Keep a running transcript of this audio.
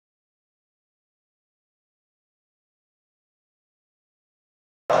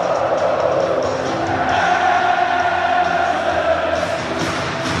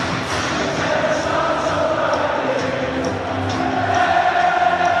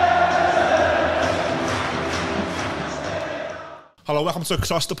Hello, welcome to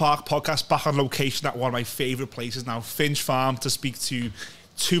Across the Park podcast, back on location at one of my favourite places now, Finch Farm, to speak to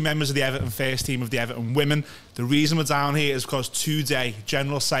two members of the Everton first team of the Everton women. The reason we're down here is because today,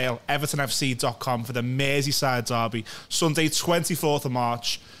 general sale, evertonfc.com for the Merseyside derby, Sunday 24th of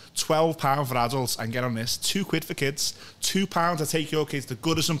March, £12 for adults, and get on this, £2 for kids, £2 to take your kids to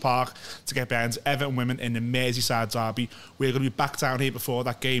Goodison Park to get behind Everton women in the Merseyside derby. We're going to be back down here before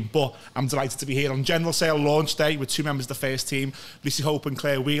that game, but I'm delighted to be here on general sale launch day with two members of the first team, Lucy Hope and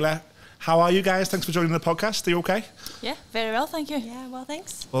Clare Wheeler. How are you guys? Thanks for joining the podcast. Are you okay? Yeah, very well, thank you. Yeah, well,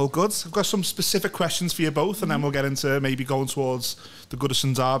 thanks. Well, good. I've got some specific questions for you both, and then we'll get into maybe going towards the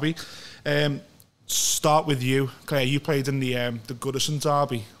Goodison derby. Start with you, Clare. You played in the Goodison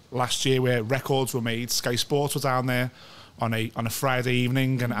derby last year, where records were made. Sky Sports were down there on a Friday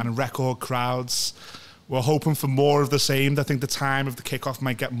evening, and record crowds. We're hoping for more of the same. I think the time of the kickoff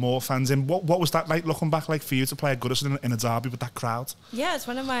might get more fans in. What was that like, looking back, like for you to play at Goodison in a derby with that crowd? Yeah, it's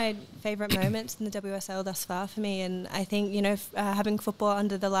one of my favourite moments in the WSL thus far for me, and I think, you know, having football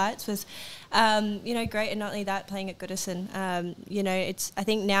under the lights was, you know, great. And not only that, playing at Goodison, you know, it's, I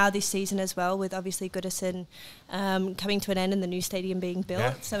think now this season as well, with obviously Goodison coming to an end and the new stadium being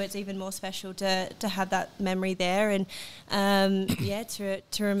built, so it's even more special to have that memory there, and yeah,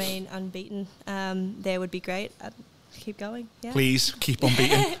 to remain unbeaten there would be great. I'd keep going. Yeah. Please keep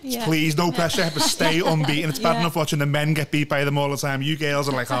unbeaten. Yeah. Please, no pressure, but stay unbeaten. It's bad enough watching the men get beat by them all the time. You girls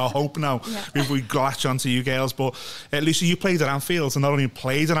are like, oh, hope now. We latch onto you girls. But Lucy, you played at Anfield, and not only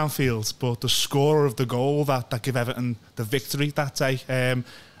played at Anfield, but the scorer of the goal that gave Everton the victory that day.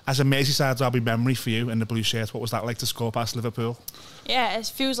 As a Merseyside derby memory for you in the blue shirt, what was that like to score past Liverpool? Yeah, it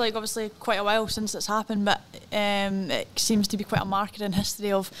feels like obviously quite a while since it's happened, but it seems to be quite a marker in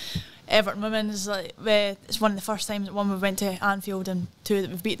history of Everton women. It's like it's one of the first times that we went to Anfield, and two that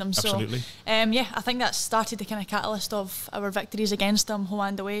we've beat them. Absolutely. So yeah, I think that started the kind of catalyst of our victories against them, home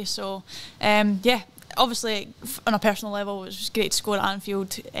and away. So yeah, obviously on a personal level, it was great to score at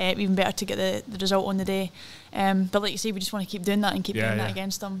Anfield. Even better to get the result on the day. But like you say, we just want to keep doing that and keep doing that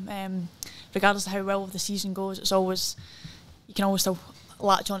against them. Regardless of how well the season goes, it's always, you can always still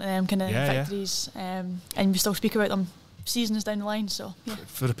latch onto them kind of victories, and we still speak about them seasons down the line. So yeah.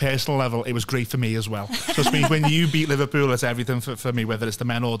 For the personal level, it was great for me as well. Trust me, when you beat Liverpool, it's everything for me, whether it's the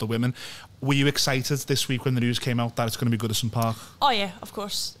men or the women. Were you excited this week when the news came out that it's going to be Goodison Park? Oh yeah, of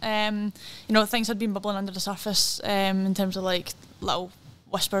course. You know, things had been bubbling under the surface in terms of like little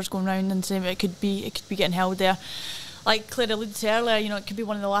whispers going round and saying it could be getting held there. Like Claire alluded to earlier, you know, it could be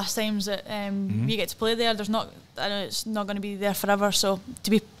one of the last times that you get to play there. I know it's not going to be there forever, so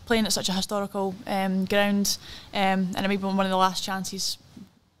to be playing at such a historical ground, and maybe one of the last chances,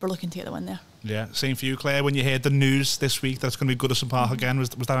 we're looking to get the win there. Yeah, same for you, Claire. When you heard the news this week that it's going to be Goodison Park again, was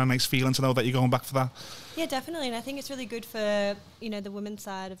that a nice feeling to know that you're going back for that? Yeah, definitely, and I think it's really good for, you know, the women's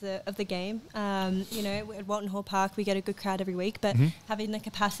side of the game. You know, at Walton Hall Park we get a good crowd every week, but having the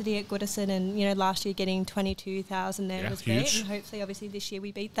capacity at Goodison, and you know, last year getting 22,000 there was huge. Great, and hopefully, obviously, this year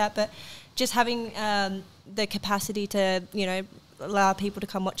we beat that. But just having the capacity to, you know, allow people to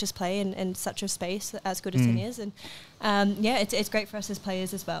come watch us play in such a space as Goodison is, and yeah, it's great for us as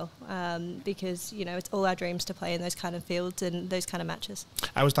players as well, because you know, it's all our dreams to play in those kind of fields and those kind of matches.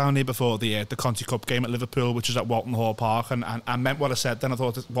 I was down here before the Conti Cup game at Liverpool, which is at Walton Hall Park, and I meant what I said then. I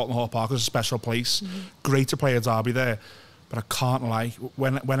thought that Walton Hall Park was a special place, great to play a derby there, but I can't lie,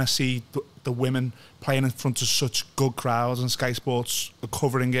 when I see the women playing in front of such good crowds, and Sky Sports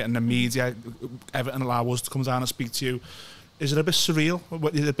covering it, and the media, Everton allow us to come down and speak to you, is it a bit surreal?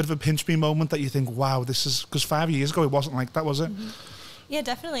 Is it a bit of a pinch me moment that you think, wow, this is, because 5 years ago it wasn't like that, was it? Yeah,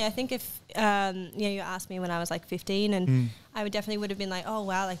 definitely. I think if you know, you asked me when I was like 15, and I would have been like, oh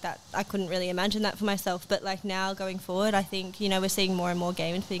wow, like that, I couldn't really imagine that for myself. But like now going forward, I think, you know, we're seeing more and more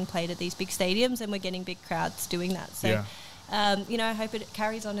games being played at these big stadiums, and we're getting big crowds doing that. So you know, I hope it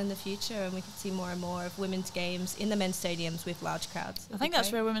carries on in the future, and we can see more and more of women's games in the men's stadiums with large crowds. I think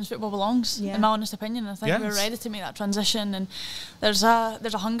that's where women's football belongs, in my honest opinion. I think we're ready to make that transition, and there's a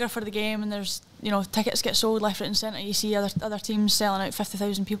hunger for the game, and there's, you know, tickets get sold left, right and centre. You see other teams selling out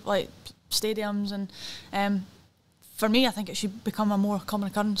 50,000 people, like stadiums, and for me, I think it should become a more common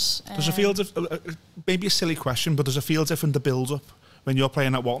occurrence. Does it feel maybe a silly question, but does it feel different, the build-up? When you're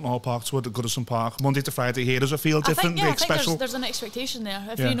playing at Walton Hall Park to Goodison Park, Monday to Friday here, does it feel different? I think there's an expectation there.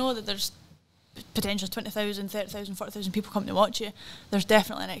 If you know that there's potentially 20,000, 30,000, 40,000 people come to watch you, there's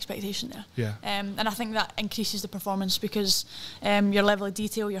definitely an expectation there. Yeah. And I think that increases the performance because your level of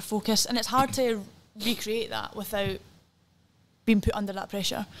detail, your focus, and it's hard to recreate that without being put under that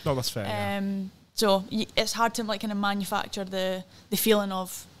pressure. No, that's fair. So it's hard to like kind of manufacture the feeling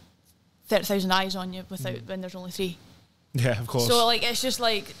of 30,000 eyes on you without when there's only 3. Yeah, of course. So like it's just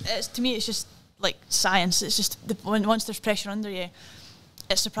like to me it's just like science. It's just once there's pressure under you,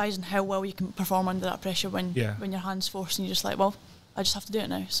 it's surprising how well you can perform under that pressure when your hand's forced and you're just like, well, I just have to do it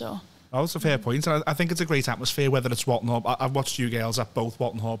now. So. Oh, that's a fair point. And I think it's a great atmosphere, whether it's Walton Hall. I've watched you girls at both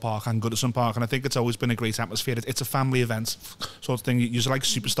Walton Hall Park and Goodison Park, and I think it's always been a great atmosphere. It's a family event sort of thing. You're like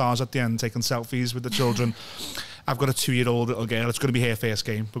superstars at the end, taking selfies with the children. I've got a 2-year-old little girl. It's going to be her first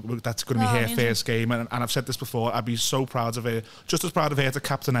game. That's going to be her first game. And I've said this before, I'd be so proud of her. Just as proud of her to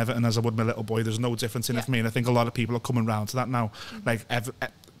captain Everton as I would my little boy. There's no difference in it for me. And I think a lot of people are coming round to that now. Like,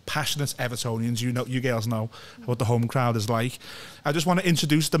 passionate Evertonians, you girls know what the home crowd is like. I just want to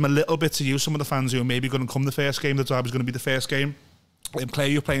introduce them a little bit to you, some of the fans who are maybe going to come the first game. The derby's going to be the first game. Clare,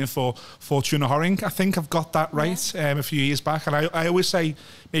 you're playing for Fortuna Horring. I think I've got that right a few years back. And I always say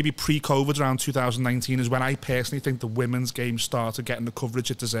maybe pre-COVID, around 2019, is when I personally think the women's game started getting the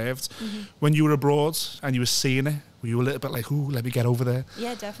coverage it deserved. When you were abroad and you were seeing it, were you a little bit like, ooh, let me get over there?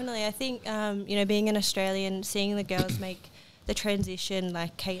 Yeah, definitely. I think, being an Australian, seeing the girls make the transition,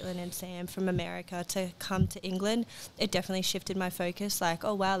 like Caitlin and Sam from America to come to England, it definitely shifted my focus. Like,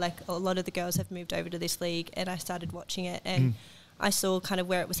 oh wow, like a lot of the girls have moved over to this league, and I started watching it, and I saw kind of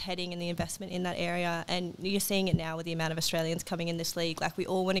where it was heading and the investment in that area, and you're seeing it now with the amount of Australians coming in this league. Like, we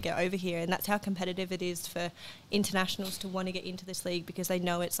all want to get over here, and that's how competitive it is for internationals to want to get into this league, because they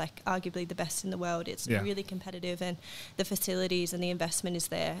know it's like arguably the best in the world. It's really competitive, and the facilities and the investment is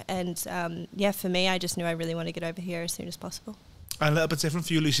there. And for me, I just knew I really want to get over here as soon as possible. A little bit different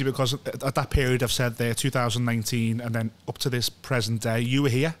for you, Lucy, because at that period I've said there, 2019, and then up to this present day, you were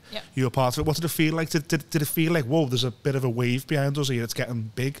here. Yep. You were part of it. What did it feel like? Did it feel like, whoa, there's a bit of a wave behind us here, it's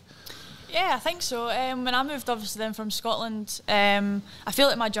getting big? Yeah, I think so. When I moved, obviously, then from Scotland, I feel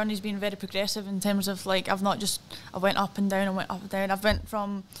like my journey's been very progressive in terms of, like, I went up and down and went up and down. I've went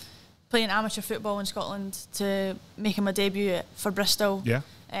from playing amateur football in Scotland to making my debut for Bristol, who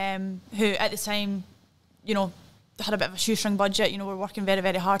at the time, had a bit of a shoestring budget. We're working very,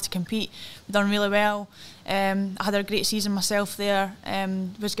 very hard to compete. We've done really well. I had a great season myself there.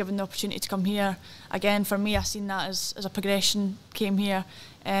 Was given the opportunity to come here. Again, for me, I seen that as a progression. Came here,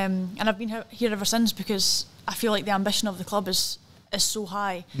 and I've been here ever since, because I feel like the ambition of the club is so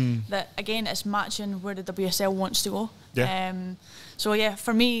high that, again, it's matching where the WSL wants to go. So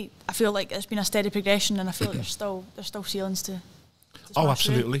for me, I feel like it's been a steady progression, and I feel like there's still ceilings to. Oh,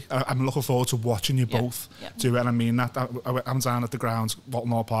 absolutely. I'm looking forward to watching you both do it. And I mean that. I'm down at the grounds,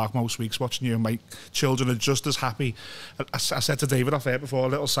 Walton Hall Park, most weeks watching you, and my children are just as happy. I said to David off air before, a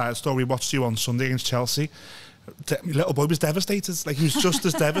little side story, we watched you on Sunday against Chelsea. My little boy was devastated. Like, he was just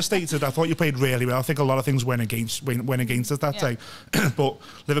as devastated. I thought you played really well. I think a lot of things went against us that day. But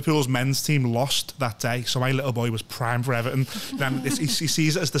Liverpool's men's team lost that day, so my little boy was prime for Everton. Then he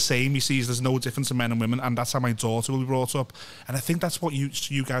sees it as the same. He sees there's no difference in men and women, and that's how my daughter will be brought up. And I think that's what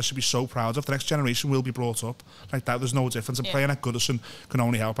you guys should be so proud of. The next generation will be brought up like that. There's no difference. And playing at Goodison can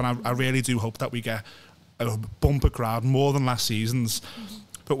only help. And I really do hope that we get a bumper crowd, more than last season's.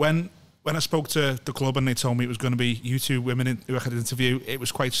 But when I spoke to the club and they told me it was going to be you two women who I had an interview, it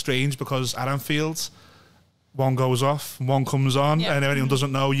was quite strange, because at Anfield, one goes off, one comes on, and anyone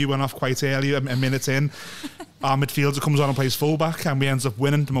doesn't know, you went off quite early, a minute in. Our midfielder comes on and plays fullback, and we end up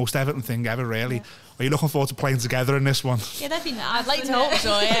winning the most Everton thing ever, really. Yeah. Are you looking forward to playing together in this one? Yeah, that'd be nice. I'd like to hope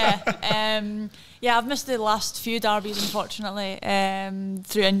so, yeah. I've missed the last few derbies, unfortunately,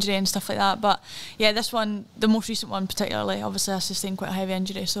 through injury and stuff like that. But yeah, this one, the most recent one particularly, obviously I sustained quite a heavy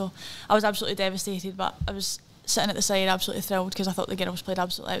injury, so I was absolutely devastated, but I was sitting at the side absolutely thrilled, because I thought the girls played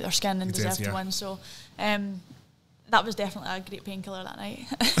absolutely out their skin and deserved to win. So that was definitely a great painkiller that night.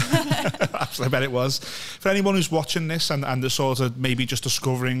 Absolutely, I bet it was. For anyone who's watching this and they're sort of maybe just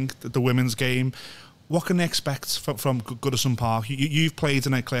discovering the women's game, what can they expect from Goodison Park? You've played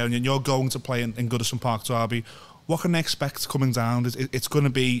in it, Clare, and you're going to play in Goodison Park derby. What can they expect coming down? It's going to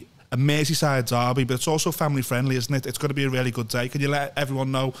be a Merseyside derby, but it's also family friendly, isn't it? It's going to be a really good day. Can you let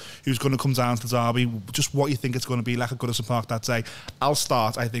everyone know who's going to come down to the derby, just what you think it's going to be like at Goodison Park that day? I'll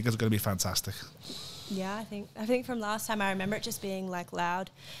start. I think it's going to be fantastic. Yeah, I think from last time I remember it just being like loud.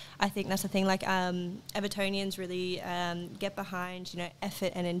 I think that's the thing. Like Evertonians really get behind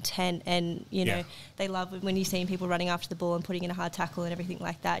effort and intent, and they love when you're seeing people running after the ball and putting in a hard tackle and everything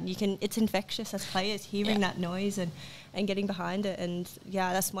like that. And it's infectious as players hearing that noise, and and getting behind it. And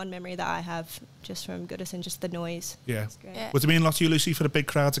yeah, that's one memory that I have just from Goodison, just the noise. Yeah. Yeah. Would it mean a lot to you, Lucy, for the big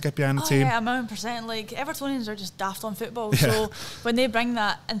crowd to get behind the team? Yeah, 1,000,000%. Like, Evertonians are just daft on football. So when they bring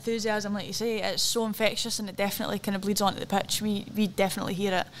that enthusiasm, like you say, it's so infectious, and it definitely kind of bleeds onto the pitch. We definitely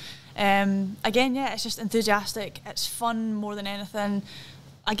hear it. Again, yeah, it's just enthusiastic. It's fun more than anything.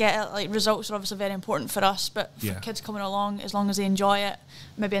 I get it, like, results are obviously very important for us, but for kids coming along, as long as they enjoy it,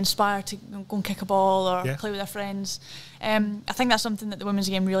 maybe inspired to go and kick a ball or play with their friends. I think that's something that the women's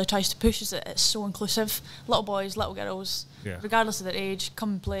game really tries to push, is that it's so inclusive. Little boys, little girls, regardless of their age,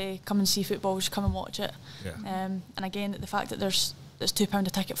 come and play, come and see football, just come and watch it. And again, the fact that there's £2 a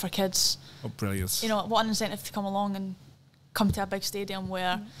ticket for kids. Oh, brilliant. You know, what an incentive to come along and come to a big stadium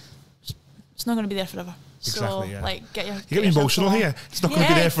where it's not going to be there forever. Exactly, so, like, you get me emotional along. here. It's not going to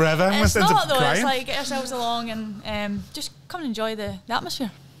be there forever. It's not, though. It's like, get yourselves along and just come and enjoy the atmosphere.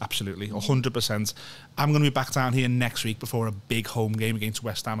 Absolutely, 100%. I'm going to be back down here next week before a big home game against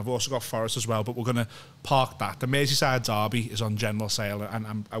West Ham. I've also got Forest as well, but we're going to park that. The Merseyside derby is on general sale,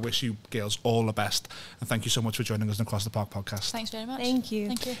 and I wish you girls all the best. And thank you so much for joining us on Across the Park podcast. Thanks very much. Thank you.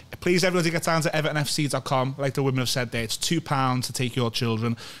 Thank you. Please, everybody, get down to evertonfc.com. Like the women have said there, it's £2 to take your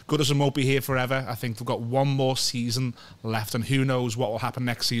children. Goodison won't be here forever. I think they've got one more season left, and who knows what will happen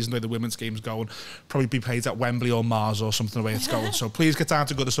next season, the way the women's game's going. Probably be played at Wembley or Mars or something, the way it's going. So please get down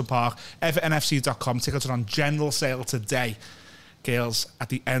to Goodison Park, evertonfc.com. Tickets are on general sale today. Girls, at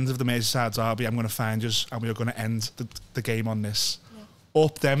the end of the Merseyside derby, I'm going to find you, and we're going to end the game on this.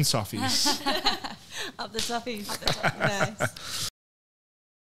 Up them toffees. Up the toffees. Nice.